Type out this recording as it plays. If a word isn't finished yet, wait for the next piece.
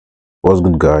What's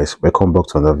good, guys? Welcome back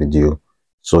to another video.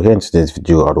 So here in today's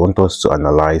video, I want us to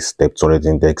analyze the solid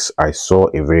index. I saw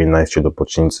a very nice trade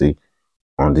opportunity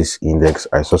on this index.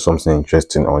 I saw something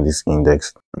interesting on this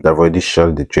index, and I've already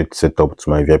shared the trade setup to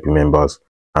my VIP members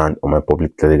and on my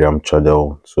public Telegram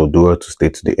channel. So do well to stay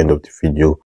to the end of the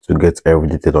video to get every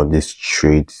detail on this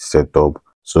trade setup.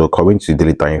 So coming to the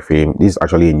daily time frame, this is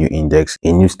actually a new index,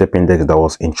 a new step index that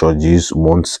was introduced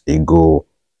months ago.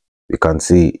 You can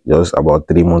see just about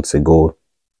 3 months ago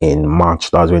in March,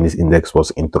 that's when this index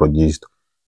was introduced,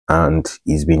 and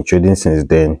it's been trading since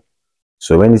then.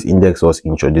 So when this index was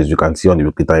introduced, you can see on the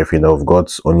weekly time frame that we've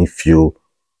got only few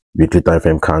weekly time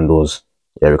frame candles.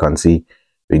 Here you can see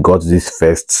we got this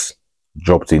first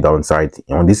drop to the downside.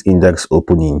 On this index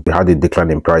opening, we had a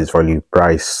decline in price value.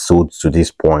 Price sold to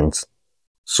this point,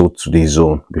 sold to this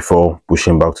zone before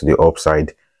pushing back to the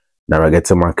upside. Now we're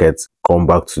getting markets come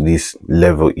back to this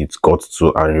level it got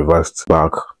to and reversed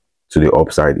back to the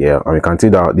upside here. And we can see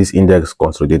that this index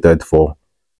consolidated for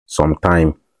some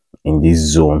time in this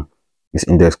zone. This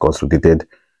index consolidated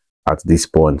at this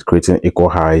point, creating equal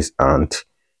highs and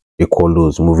equal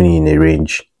lows, moving in a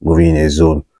range, moving in a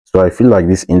zone. So I feel like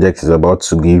this index is about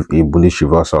to give a bullish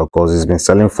reversal because it's been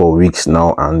selling for weeks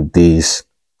now and days.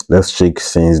 Let's check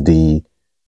since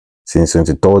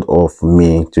 23rd of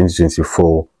May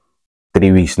 2024.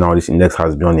 3 weeks now, this index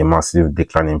has been on a massive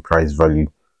decline in price value.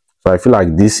 So I feel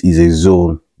like this is a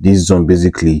zone. This zone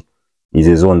basically is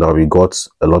a zone that we got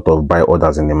a lot of buy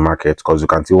orders in the market, because you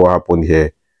can see what happened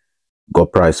here.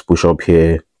 Got price push up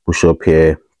here, pushed up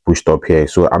here.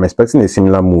 So I'm expecting a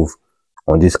similar move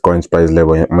on this current price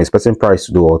level. I'm expecting price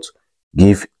to do what?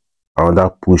 Give another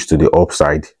push to the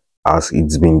upside, as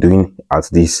it's been doing at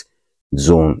this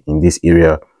zone in this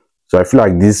area. So I feel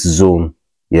like this zone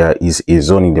is a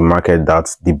zone in the market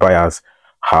that the buyers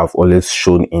have always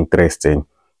shown interest in.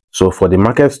 So for the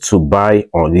market to buy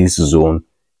on this zone,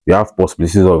 you have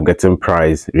possibilities of getting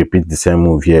price repeat the same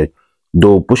move here.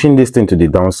 Though pushing this thing to the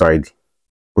downside,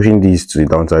 you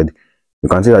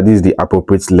can see that this is the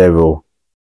appropriate level,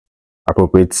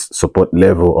 appropriate support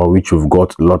level, or which we've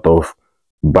got a lot of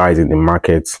buys in the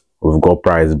market. We've got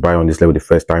price buy on this level the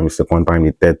first time, the second time,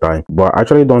 the third time. But I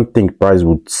actually don't think price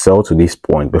would sell to this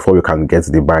point before we can get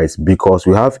the buys, because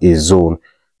we have a zone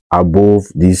above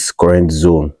this current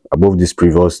zone, above this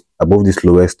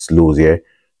lowest lows here.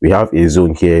 We have a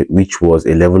zone here which was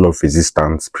a level of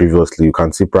resistance previously. You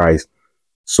can see price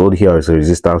sold here as a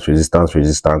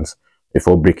resistance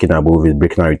before breaking above it,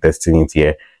 breaking and retesting it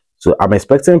here. So I'm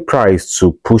expecting price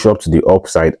to push up to the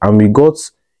upside, and we got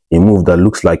a move that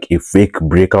looks like a fake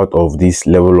breakout of this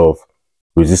level of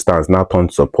resistance now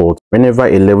turns support. Whenever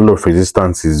a level of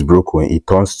resistance is broken, it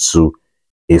turns to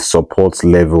a support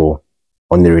level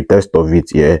on the retest of it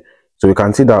here. So we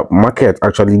can see that market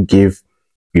actually gave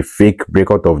a fake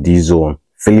breakout of this zone,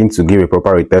 failing to give a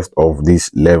proper retest of this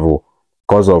level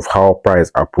because of how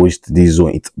price approached this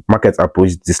zone. Market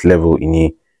approached this level in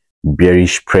a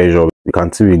bearish pressure. You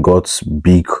can see we got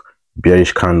big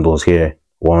bearish candles here,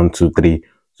 1, 2, 3.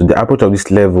 So the approach of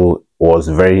this level was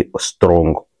very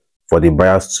strong for the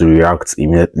buyers to react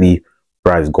immediately.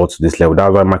 Price got to this level.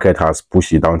 That's why market has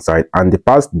pushed it downside. And the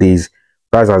past days,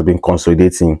 price has been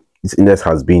consolidating. This index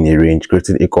has been in a range,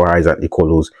 creating equal highs and equal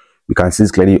lows. You can see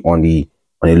this clearly on the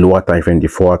lower time frame, the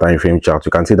 4-hour time frame chart.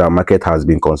 You can see that market has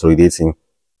been consolidating,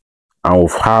 and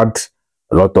we've had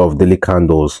a lot of daily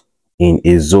candles in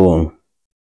a zone,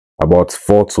 about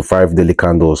 4 to 5 daily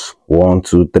candles, 1,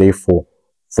 2, 3, 4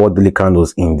 daily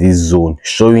candles in this zone,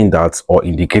 showing that or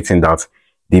indicating that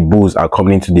the bulls are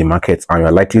coming into the market, and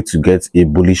you're likely to get a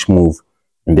bullish move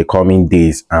in the coming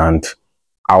days and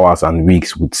hours and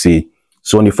weeks, would say.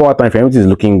 So on the 4-hour time frame, everything is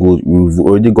looking good. We've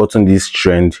already gotten this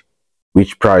trend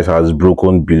which price has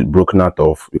broken out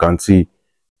of. You can see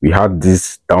we had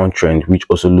this downtrend which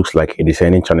also looks like a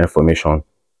descending channel formation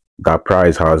that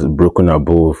price has broken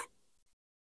above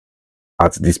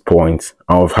at this point,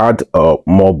 and we've had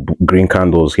more green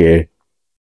candles here.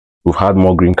 We've had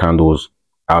more green candles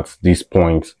at this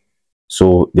point,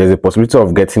 so there's a possibility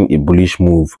of getting a bullish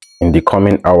move in the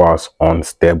coming hours on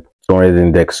step 200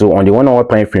 index. So on the 1 hour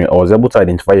time frame, I was able to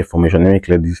identify a formation. Let me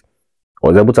clear this. I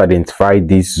was able to identify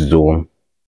this zone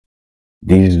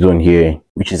here,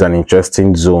 which is an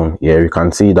interesting zone. Here you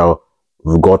can see that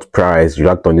we've got price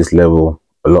react on this level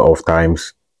a lot of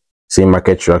times. Same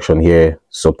market reaction here,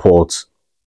 support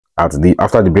after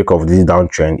the break of this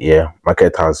downtrend here.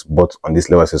 Market has bought on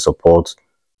this level as a support,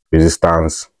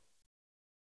 resistance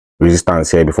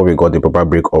here before we got the proper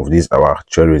break of this our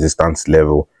trend resistance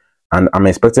level. And I'm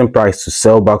expecting price to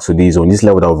sell back to this on this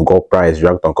level that we've got price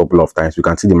react on a couple of times. We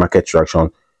can see the market reaction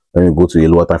when we go to the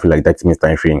lower time frame, like 30 minutes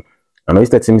time frame. And this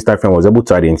 30-minute time frame was able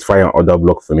to identify an order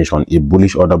block formation, a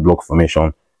bullish order block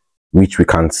formation, which we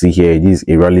can see here. This is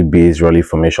a rally based rally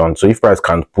formation. So if price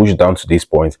can push down to this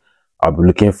point, I'll be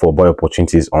looking for buy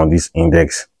opportunities on this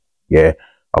index. Yeah,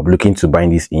 I'll be looking to buy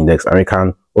in this index. And we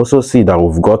can also see that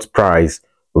we've got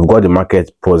the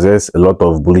market possess a lot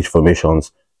of bullish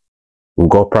formations. We've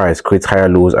got price create higher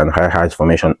lows and higher highs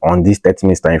formation on this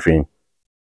 30-minute time frame.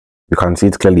 You can see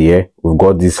it clearly here. We've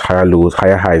got these higher lows,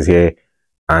 higher highs here,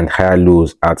 and higher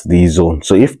lows at this zone.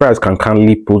 So if price can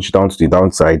kindly push down to the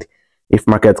downside, if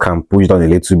market can push down a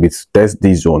little bit to test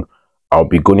this zone, I'll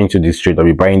be going into this trade. I'll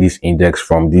be buying this index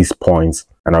from these points,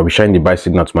 and I'll be sharing the buy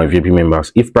signal to my VIP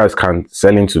members. If price can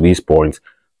sell into these points,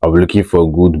 I'll be looking for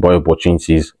good buy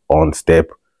opportunities on step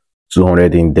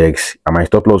 200 index, and my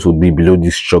stop loss would be below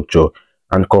this structure.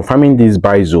 And confirming this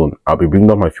buy zone, I'll be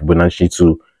bringing up my Fibonacci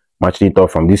to match it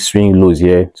up from this swing lows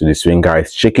here to the swing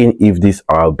highs, checking if this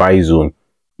our buy zone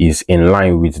is in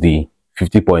line with the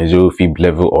 50.0 fib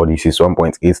level or this is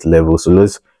 1.8 level. So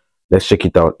let's check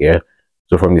it out here.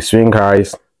 So from the swing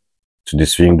highs to the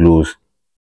swing lows,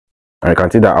 and you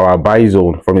can see that our buy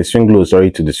zone from the swing lows,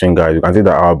 sorry, to the swing highs, you can see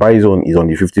that our buy zone is on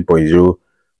the 50.0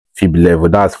 fib level.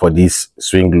 That's for this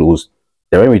swing lows.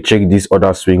 Then when we check this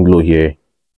other swing low here,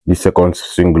 this second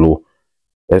swing low,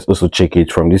 let's also check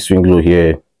it from this swing low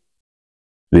here to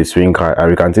the swing high,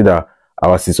 and we can see that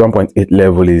our 61.8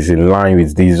 level is in line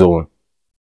with this zone.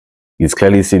 It's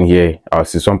clearly seen here. Our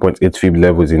 61.8 fib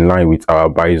level is in line with our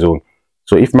buy zone.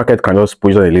 So if market can just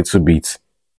push down a little bit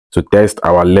to test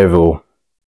our level,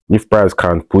 if price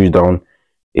can push down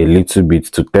a little bit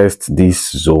to test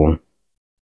this zone,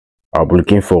 I'll be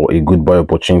looking for a good buy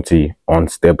opportunity on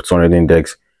step 200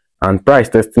 index. And price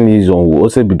testing this zone will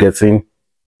also be getting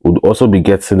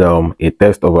a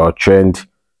test of our trend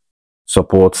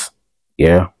support.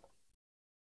 Yeah,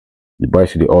 the buy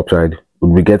to the upside,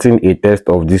 we'll be getting a test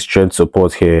of this trend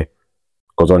support here,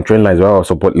 because on trend lines we have our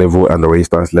support level and the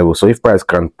resistance level. So if price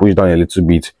can push down a little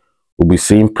bit, we'll be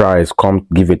seeing price come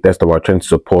give a test of our trend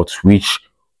support, which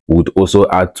would also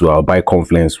add to our buy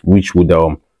confidence, which would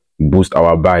boost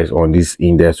our buys on this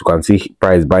index. You can see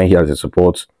price buying here as a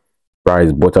support,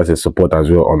 price bought as a support as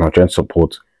well on our trend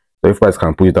support. So if price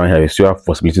can push down here, you still have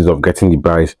possibilities of getting the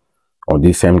buys on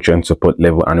this same trend support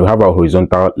level. And we have our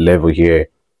horizontal level here,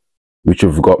 which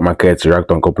we've got markets react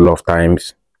on a couple of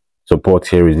times. Support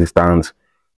here, resistance,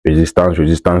 resistance,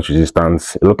 resistance,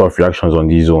 resistance. A lot of reactions on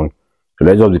this zone. So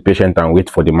let's just be patient and wait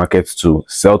for the markets to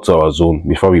sell to our zone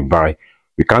before we buy.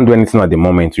 We can't do anything at the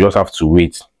moment. We just have to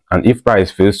wait. And if price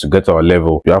fails to get our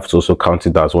level, we have to also count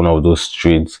it as one of those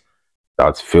trades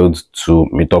that failed to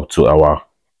meet up to our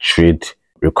trade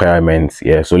requirements.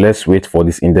 Yeah, so let's wait for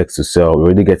this index to sell. We're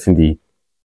already getting the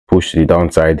push to the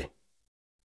downside.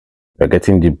 We're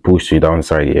getting the push to the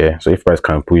downside here. So if price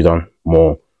can push down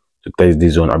more to test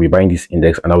this zone, I'll be buying this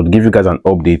index, and I would give you guys an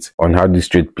update on how this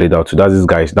trade played out. So that's this,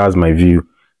 guys. That's my view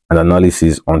and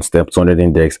analysis on step 200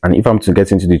 index. And if I'm to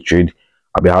get into the trade,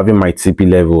 I'll be having my TP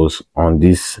levels on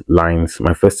these lines.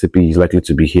 My first TP is likely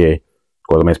to be here,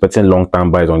 because I'm expecting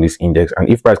long-term buys on this index. And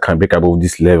if price can break above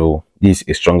this level, this is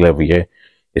a strong level here,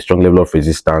 a strong level of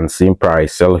resistance. Same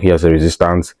price, sell here as a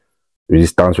resistance,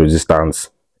 resistance, resistance,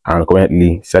 and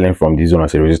currently selling from this zone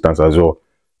as a resistance as well.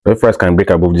 If price can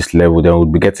break above this level, then we'll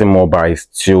be getting more buys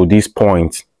till this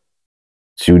point,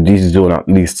 to this zone at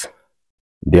least.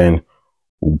 Then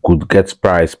we could get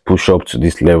price push up to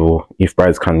this level if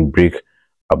price can break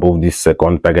above this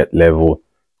second target level.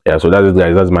 Yeah, so that is,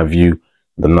 guys, that's my view,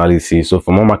 the analysis. So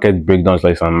for more market breakdowns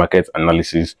like some market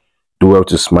analysis, do well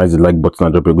to smash the like button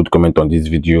and drop a good comment on this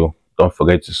video. Don't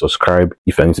forget to subscribe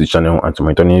if you're new to the channel, and to my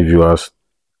returning viewers,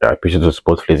 I appreciate the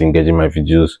support. Please engage in my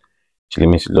videos. It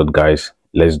really means a lot, guys.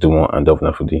 Let's do more and have a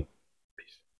wonderful day.